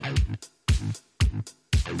Hello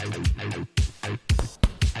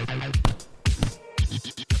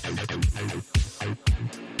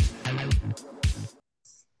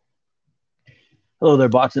there,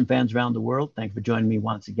 boxing fans around the world. Thanks for joining me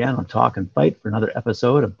once again on Talk and Fight for another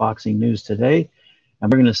episode of Boxing News Today.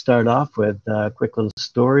 And we're going to start off with a quick little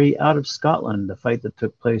story out of Scotland, the fight that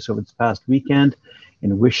took place over this past weekend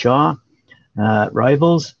in Wishaw.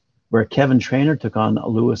 Rivals, where Kevin Trainor took on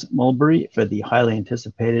Lewis Mulberry for the highly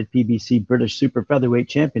anticipated PBC British Super Featherweight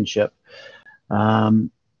Championship.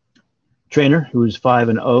 Trainor, who was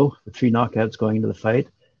 5-0 with 3 knockouts going into the fight,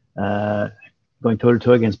 going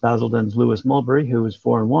toe-to-toe against Basildon's Lewis Mulberry, who was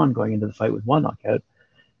 4-1 going into the fight with 1 knockout.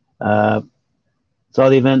 So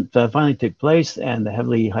the event finally took place, and the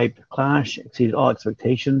heavily hyped clash exceeded all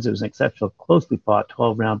expectations. It was an exceptional, closely fought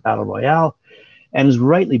 12-round battle royale, and is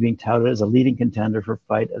rightly being touted as a leading contender for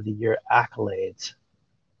Fight of the Year accolades.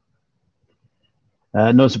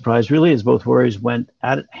 No surprise, really, as both warriors went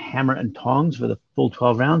at it hammer and tongs for the full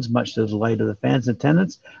 12 rounds, much to the delight of the fans in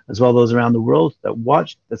attendance, as well as those around the world that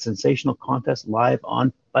watched the sensational contest live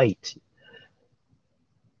on Fight.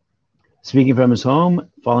 Speaking from his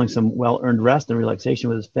home, following some well-earned rest and relaxation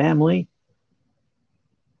with his family,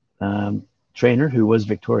 Trainor, who was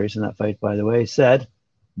victorious in that fight, by the way, said,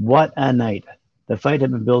 "What a night. The fight had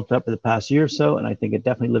been built up for the past year or so, and I think it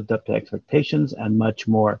definitely lived up to expectations and much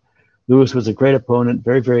more. Lewis was a great opponent,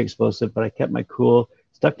 very, very explosive, but I kept my cool,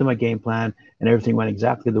 stuck to my game plan, and everything went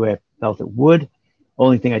exactly the way I felt it would.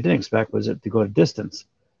 Only thing I didn't expect was it to go to distance.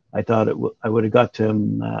 I thought I would have got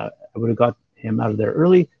him out of there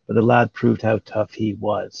early, but the lad proved how tough he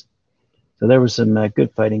was." So there was some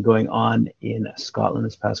good fighting going on in Scotland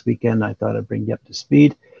this past weekend. I thought I'd bring you up to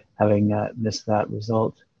speed, having missed that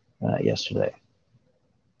result yesterday.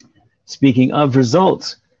 Speaking of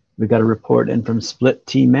results, we got a report in from Split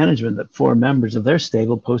Team Management that 4 members of their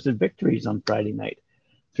stable posted victories on Friday night.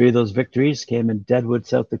 3 of those victories came in Deadwood,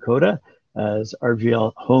 South Dakota, as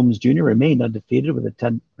RVL Holmes Jr. remained undefeated with a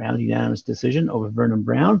 10-round unanimous decision over Vernon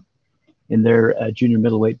Brown in their junior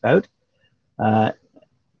middleweight bout. What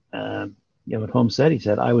Holmes said, he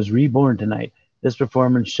said, "I was reborn tonight. This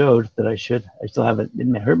performance showed that I still have it.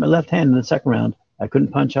 It hurt my left hand in the second round. I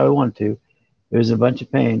couldn't punch how I wanted to. It was a bunch of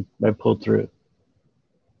pain, but I pulled through."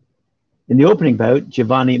 In the opening bout,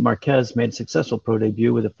 Giovanni Marquez made a successful pro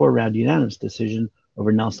debut with a 4-round unanimous decision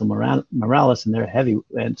over Nelson Morales in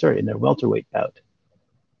their welterweight bout.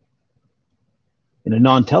 In a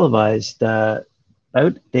non-televised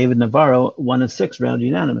bout, David Navarro won a 6-round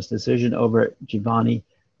unanimous decision over Giovanni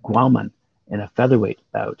Gualman in a featherweight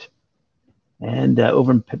bout. And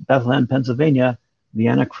over in Bethlehem, Pennsylvania,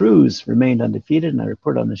 Liana Cruz remained undefeated, and I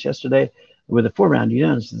reported on this yesterday, with a 4-round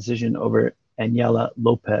unanimous decision over Aniela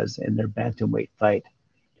Lopez in their bantamweight fight.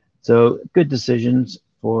 So good decisions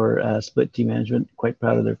for Split Team Management. Quite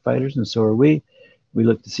proud of their fighters, and so are we. We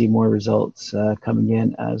look to see more results coming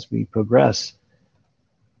in as we progress.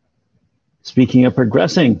 Speaking of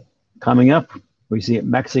progressing, coming up, we see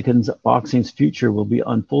Mexican boxing's future will be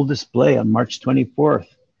on full display on March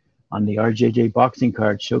 24th on the RJJ boxing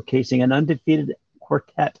card, showcasing an undefeated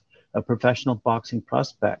quartet of professional boxing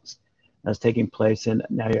prospects that's taking place in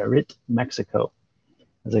Nayarit, Mexico.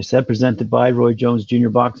 As I said, presented by Roy Jones Jr.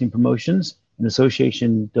 Boxing Promotions and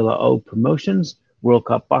Association de la O Promotions, World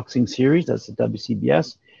Cup Boxing Series, that's the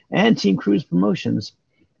WCBS, and Team Cruz Promotions.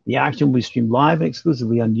 The action will be streamed live and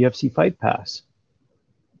exclusively on UFC Fight Pass.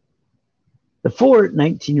 The 4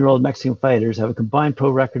 19-year-old Mexican fighters have a combined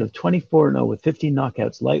pro record of 24-0 with 15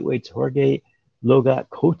 knockouts. Lightweights Jorge Loga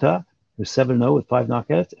Cota, who's 7-0 with 5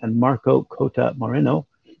 knockouts, and Marco Cota Moreno,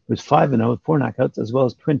 who's 5-0 with 4 knockouts, as well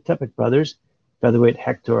as twin Tepic brothers, featherweight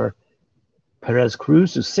Hector Perez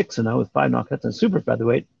Cruz, who's 6-0 with 5 knockouts, and super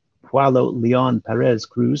featherweight Paulo Leon Perez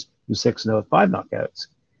Cruz, who's 6-0 with 5 knockouts.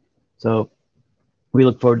 So we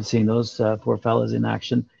look forward to seeing those 4 fellas in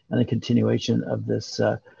action and the continuation of this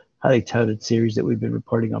highly touted series that we've been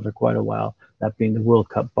reporting on for quite a while, that being the World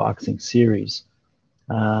Cup Boxing Series.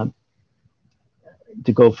 To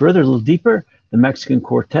go further, a little deeper, the Mexican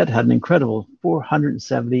quartet had an incredible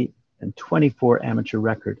 470-24 amateur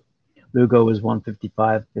record. Lugo was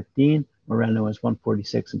 155-15, Moreno was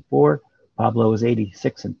 146-4, Pablo was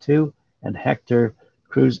 86-2, and Hector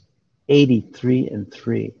Cruz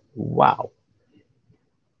 83-3. Wow.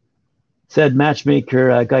 Said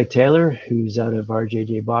matchmaker Guy Taylor, who's out of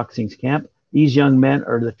RJJ Boxing's camp, "These young men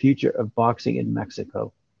are the future of boxing in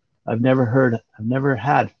Mexico. I've never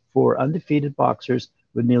had 4 undefeated boxers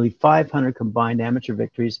with nearly 500 combined amateur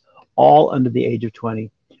victories, all under the age of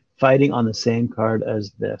 20, fighting on the same card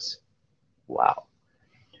as this." Wow.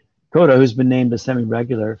 Cotto, who's been named a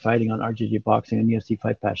semi-regular fighting on RJJ Boxing and UFC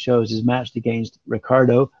Fight Pass shows, is matched against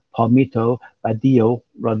Ricardo Palmito Badillo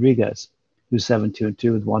Rodriguez, who's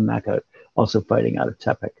 7-2-2 with one knockout, also fighting out of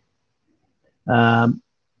Tepic.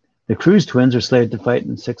 The Cruz twins are slated to fight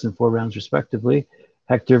in 6 and 4 rounds respectively.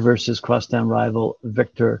 Hector versus crosstown rival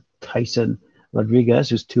Victor Tyson Rodriguez,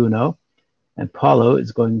 who's 2-0, and Paulo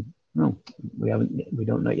is going. No, we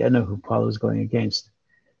don't yet know who Paulo is going against.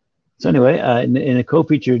 So anyway, in a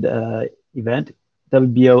co-featured event,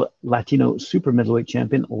 WBO Latino super middleweight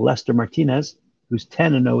champion Lester Martinez, who's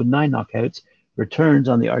 10-0 with 9 knockouts, returns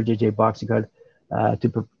on the RJJ boxing card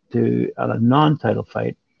to a non-title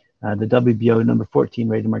fight. The WBO number 14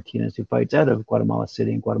 rated Martinez, who fights out of Guatemala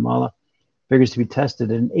City in Guatemala, figures to be tested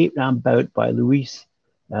in an 8-round bout by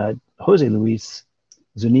Jose Luis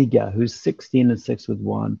Zuniga, who's 16-6 with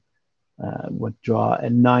 1 draw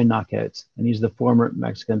and 9 knockouts, and he's the former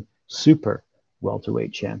Mexican super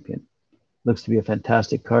welterweight champion. Looks to be a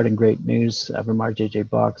fantastic card and great news from RJJ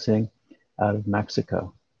Boxing out of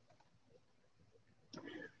Mexico.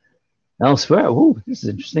 Elsewhere, this is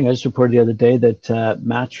interesting. I just reported the other day that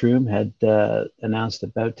Matchroom had announced a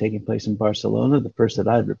bout taking place in Barcelona, the first that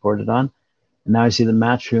I had reported on. And now I see the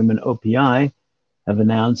Matchroom and OPI have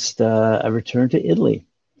announced a return to Italy,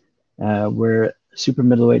 where super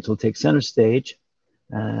middleweights will take center stage.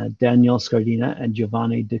 Daniel Scardina and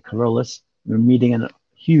Giovanni De Carolis are meeting in a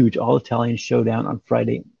huge all-Italian showdown on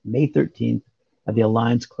Friday, May 13th at the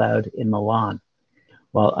Alliance Cloud in Milan,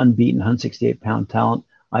 while unbeaten 168-pound talent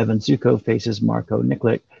Ivan Zucco faces Marco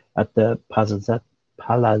Nikolic at the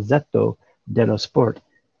Palazzetto dello Sport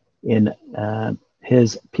in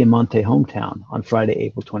his Piemonte hometown on Friday,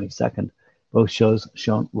 April 22nd. Both shows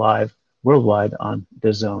shown live worldwide on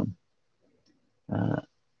DAZN.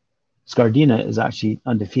 Scardina is actually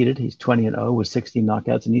undefeated. He's 20-0 with 16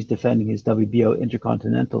 knockouts, and he's defending his WBO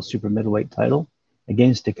Intercontinental Super Middleweight title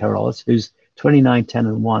against De Carolis, who's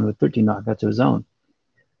 29-10-1 with 13 knockouts of his own.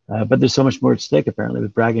 But there's so much more at stake, apparently,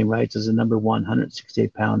 with bragging rights as the number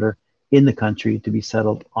 168-pounder in the country to be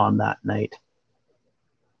settled on that night.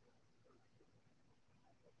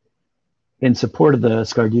 In support of the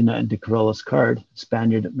Scardina and De Carolis card,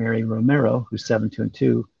 Spaniard Mary Romero, who's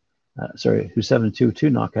 7-2-2 with 2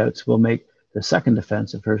 knockouts, will make the second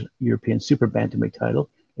defense of her European Super Bantamweight title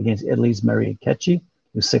against Italy's Maria Cecchi,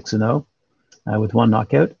 who's 6-0 with 1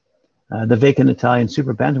 knockout. The vacant Italian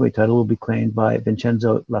Super Bantamweight title will be claimed by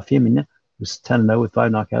Vincenzo La Femina, who's 10-0 with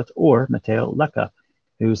 5 knockouts, or Matteo Lecca,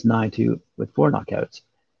 who's 9-2 with 4 knockouts.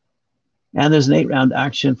 And there's an 8-round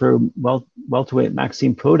action for welterweight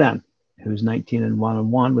Maxime Prodan, who's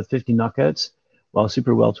 19-1-1 with 50 knockouts, while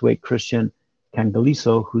super welterweight Christian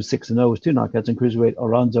Cangaliso, who's 6-0 with 2 knockouts, and cruiserweight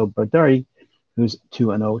Oronzo Bardari, who's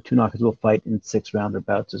 2-0, 2 knockouts, will fight in 6-rounder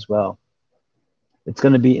bouts as well. It's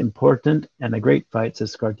going to be important and a great fight,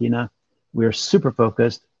 says Scardina. We are super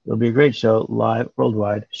focused. It'll be a great show, live,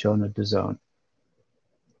 worldwide, shown at DAZN.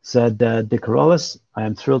 Said De Carolis, I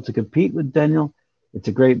am thrilled to compete with Daniel. It's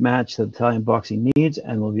a great match that Italian boxing needs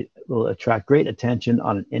and will attract great attention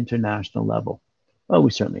on an international level. Well,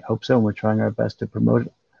 we certainly hope so, and we're trying our best to promote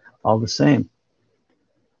it all the same.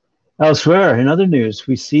 Elsewhere, in other news,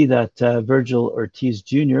 we see that Virgil Ortiz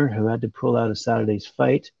Jr., who had to pull out of Saturday's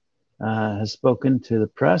fight, has spoken to the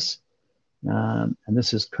press. And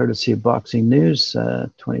this is courtesy of Boxing News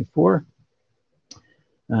 24,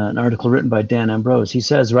 an article written by Dan Ambrose. He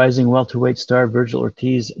says rising welterweight star Virgil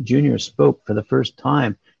Ortiz Jr. spoke for the first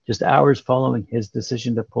time just hours following his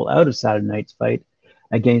decision to pull out of Saturday night's fight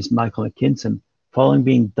against Michael McKinson, following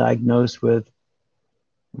being diagnosed with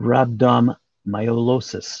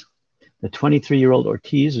rhabdomyolysis. The 23-year-old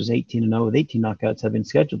Ortiz, who's 18-0 with 18 knockouts, had been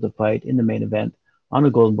scheduled to fight in the main event on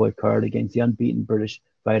a Golden Boy card against the unbeaten British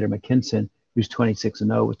fighter McKinson, who's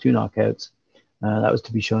 26-0 with 2 knockouts. That was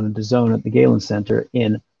to be shown in DAZN at the Galen Center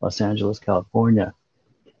in Los Angeles, California.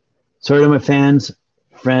 Sorry to my fans,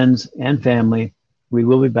 friends, and family. We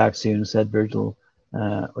will be back soon, said Virgil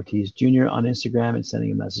Ortiz Jr. on Instagram and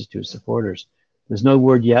sending a message to his supporters. There's no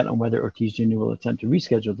word yet on whether Ortiz Jr. will attempt to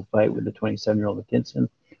reschedule the fight with the 27-year-old McKinson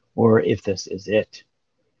or if this is it.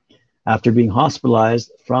 After being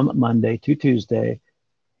hospitalized from Monday to Tuesday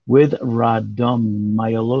with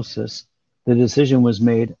rhabdomyolysis, the decision was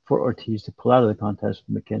made for Ortiz to pull out of the contest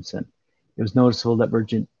with McKinson. It was noticeable that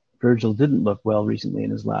Virgil didn't look well recently in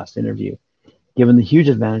his last interview. Given the huge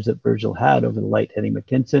advantage that Virgil had over the light-hitting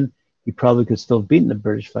McKinson, he probably could still have beaten the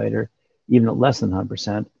British fighter, even at less than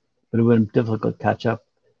 100%, but it would have been difficult to catch up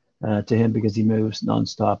to him because he moves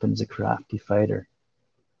nonstop and is a crafty fighter.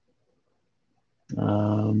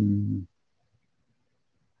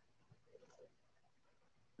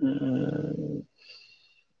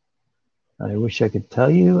 I wish I could tell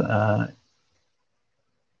you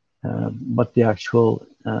what the actual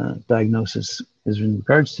diagnosis is in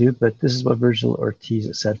regards to, but this is what Virgil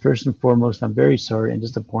Ortiz said. First and foremost, I'm very sorry and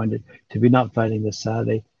disappointed to be not fighting this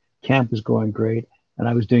Saturday. Camp was going great, and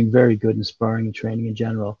I was doing very good in sparring and training in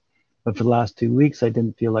general. But for the last 2 weeks, I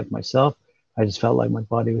didn't feel like myself. I just felt like my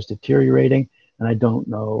body was deteriorating, and I don't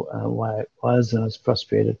know why it was, and I was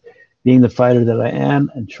frustrated. Being the fighter that I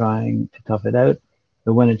am and trying to tough it out,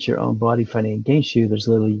 but when it's your own body fighting against you, there's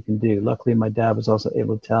little you can do. Luckily, my dad was also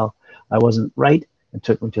able to tell I wasn't right and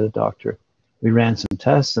took me to the doctor. We ran some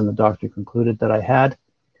tests, and the doctor concluded that I had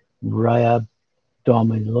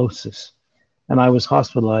rhabdomyolysis. And I was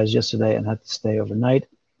hospitalized yesterday and had to stay overnight.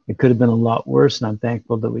 It could have been a lot worse, and I'm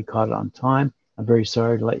thankful that we caught it on time. I'm very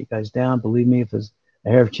sorry to let you guys down. Believe me, if there's a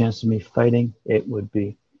hair of chance of me fighting, it would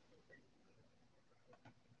be.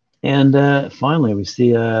 And finally, we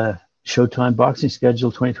see Showtime boxing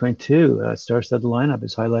schedule 2022. Star-studded lineup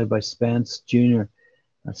is highlighted by Spence Jr.,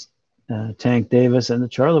 Tank Davis, and the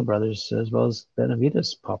Charlo brothers, as well as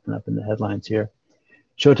Benavidez popping up in the headlines here.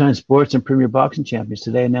 Showtime Sports and Premier Boxing Champions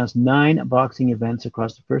today announced 9 boxing events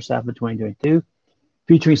across the first half of 2022,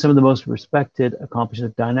 featuring some of the most respected, accomplished,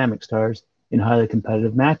 and dynamic stars in highly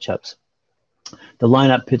competitive matchups. The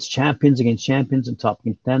lineup pits champions against champions and top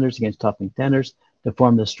contenders against top contenders to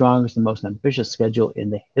form the strongest and most ambitious schedule in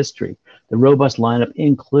the history. The robust lineup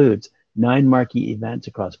includes 9 marquee events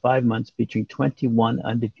across 5 months featuring 21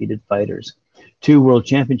 undefeated fighters, 2 World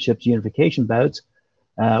Championships unification bouts,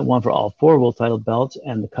 one for all 4 world title belts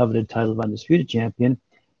and the coveted title of undisputed champion,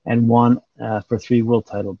 and one for 3 world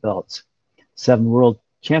title belts. 7 world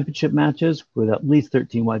championship matches with at least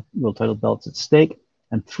 13 world title belts at stake,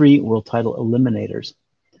 and 3 world title eliminators.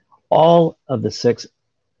 All of the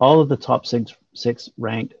top six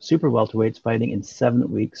ranked super welterweights fighting in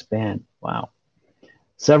 7-week span. Wow.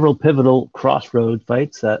 Several pivotal crossroad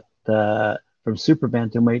fights that from super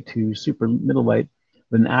bantamweight to super middleweight,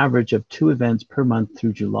 with an average of 2 events per month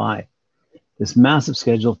through July. This massive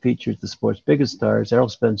schedule features the sport's biggest stars, Errol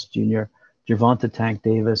Spence Jr., Gervonta Tank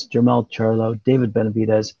Davis, Jermell Charlo, David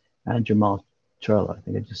Benavidez, and Jermall Charlo. I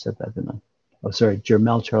think I just said that, didn't I? Oh, sorry,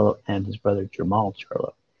 Jermell Charlo and his brother Jermall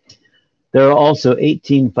Charlo. There are also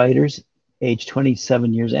 18 fighters aged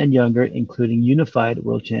 27 years and younger, including unified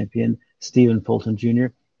world champion Stephen Fulton Jr.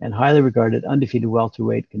 and highly regarded undefeated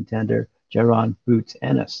welterweight contender Jaron Boots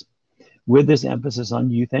Ennis. With this emphasis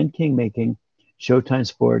on youth and kingmaking, Showtime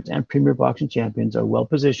Sports and Premier Boxing Champions are well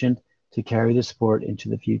positioned to carry the sport into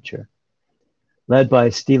the future. Led by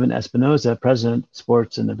Stephen Espinoza, President,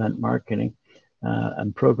 Sports and Event Marketing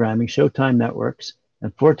and Programming, Showtime Networks,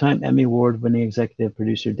 and 4-time Emmy Award-winning executive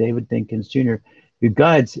producer David Dinkins Jr., who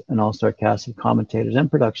guides an all-star cast of commentators and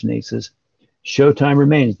production aces, Showtime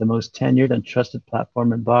remains the most tenured and trusted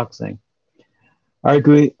platform in boxing.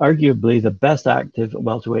 Arguably the best active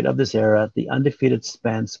welterweight of this era, the undefeated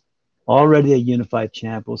Spence, already a unified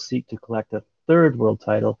champ, will seek to collect a 3rd world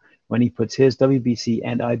title when he puts his WBC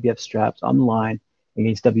and IBF straps on the line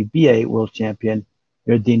against WBA world champion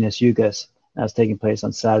Yordenis Ugas, as taking place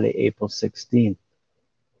on Saturday, April 16th.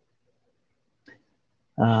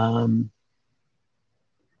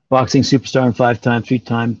 Boxing superstar and 5-time,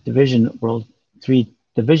 3-time division world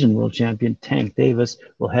champion Tank Davis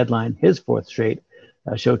will headline his 4th straight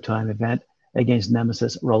Showtime event against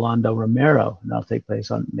nemesis Rolando Romero, and that'll take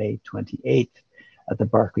place on May 28th at the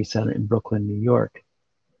Barclays Center in Brooklyn, New York.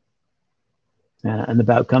 And the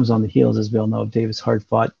bout comes on the heels, as we all know, of Davis'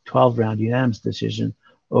 hard-fought 12-round unanimous decision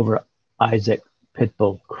over Isaac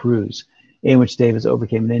Pitbull Cruz, in which Davis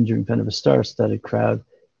overcame an injury in front of a star-studded crowd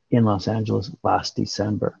in Los Angeles last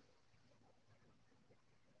December.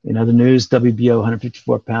 In other news, WBO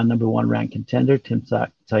 154-pound number 1 ranked contender Tim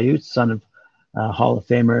Tszyu, son of Hall of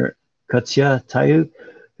Famer Kutsia Tszyu,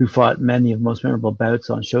 who fought many of the most memorable bouts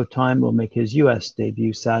on Showtime, will make his U.S.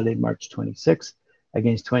 debut Saturday, March 26th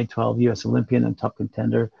against 2012 U.S. Olympian and top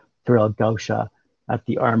contender Terrell Gausha at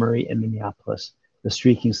the Armory in Minneapolis. The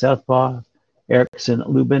streaking southpaw Erickson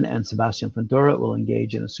Lubin and Sebastian Fundora will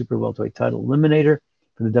engage in a super welterweight title eliminator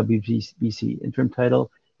for the WBC interim title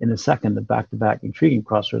in the second of back-to-back intriguing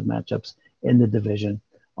crossroad matchups in the division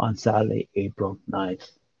on Saturday, April 9th.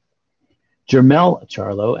 Jermell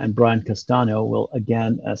Charlo and Brian Castano will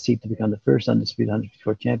again seek to become the first undisputed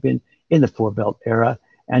 154 champion in the 4-belt era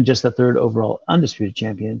and just the 3rd overall undisputed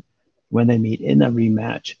champion when they meet in a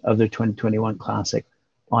rematch of their 2021 Classic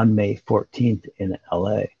on May 14th in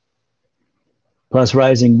LA. Plus,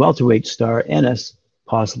 rising welterweight star Ennis,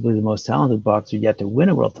 possibly the most talented boxer yet to win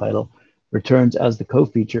a world title, returns as the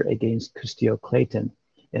co-feature against Custio Clayton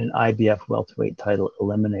in an IBF welterweight title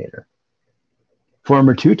eliminator.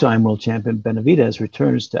 Former two-time world champion Benavidez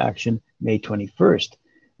returns to action May 21st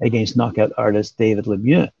against knockout artist David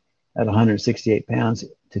Lemieux at 168 pounds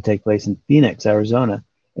to take place in Phoenix, Arizona,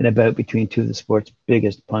 in a bout between two of the sport's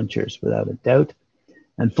biggest punchers, without a doubt.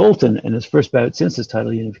 And Fulton, in his first bout since his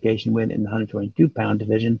title unification win in the 122-pound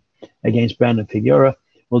division against Brandon Figueroa,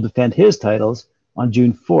 will defend his titles on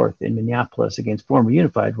June 4th in Minneapolis against former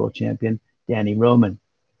unified world champion Danny Roman.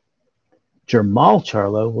 Jermall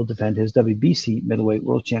Charlo will defend his WBC middleweight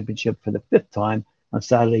world championship for the fifth time on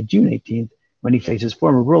Saturday, June 18th, when he faces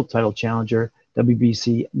former world title challenger,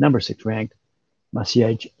 WBC number 6 ranked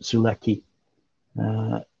Maciej Sulecki.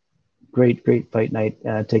 Great fight night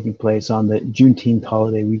taking place on the Juneteenth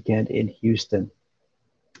holiday weekend in Houston.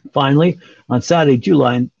 Finally, on Saturday,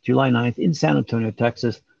 July 9th in San Antonio,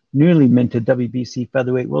 Texas, newly minted WBC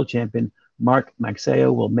featherweight world champion Mark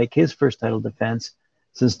Magsayo will make his first title defense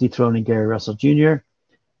since dethroning Gary Russell Jr.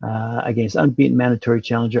 Against unbeaten mandatory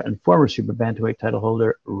challenger and former super bantamweight title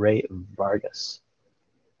holder Ray Vargas.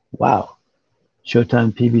 Wow.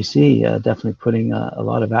 Showtime PBC definitely putting a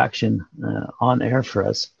lot of action on air for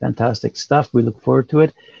us. Fantastic stuff. We look forward to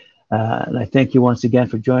it. And I thank you once again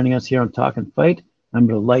for joining us here on Talk and Fight.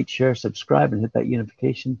 Remember to like, share, subscribe, and hit that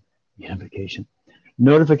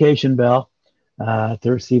notification bell to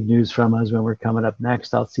receive news from us when we're coming up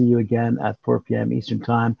next. I'll see you again at 4 p.m. Eastern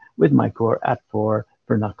Time with Mike Orr at 4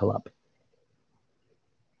 for Knuckle Up.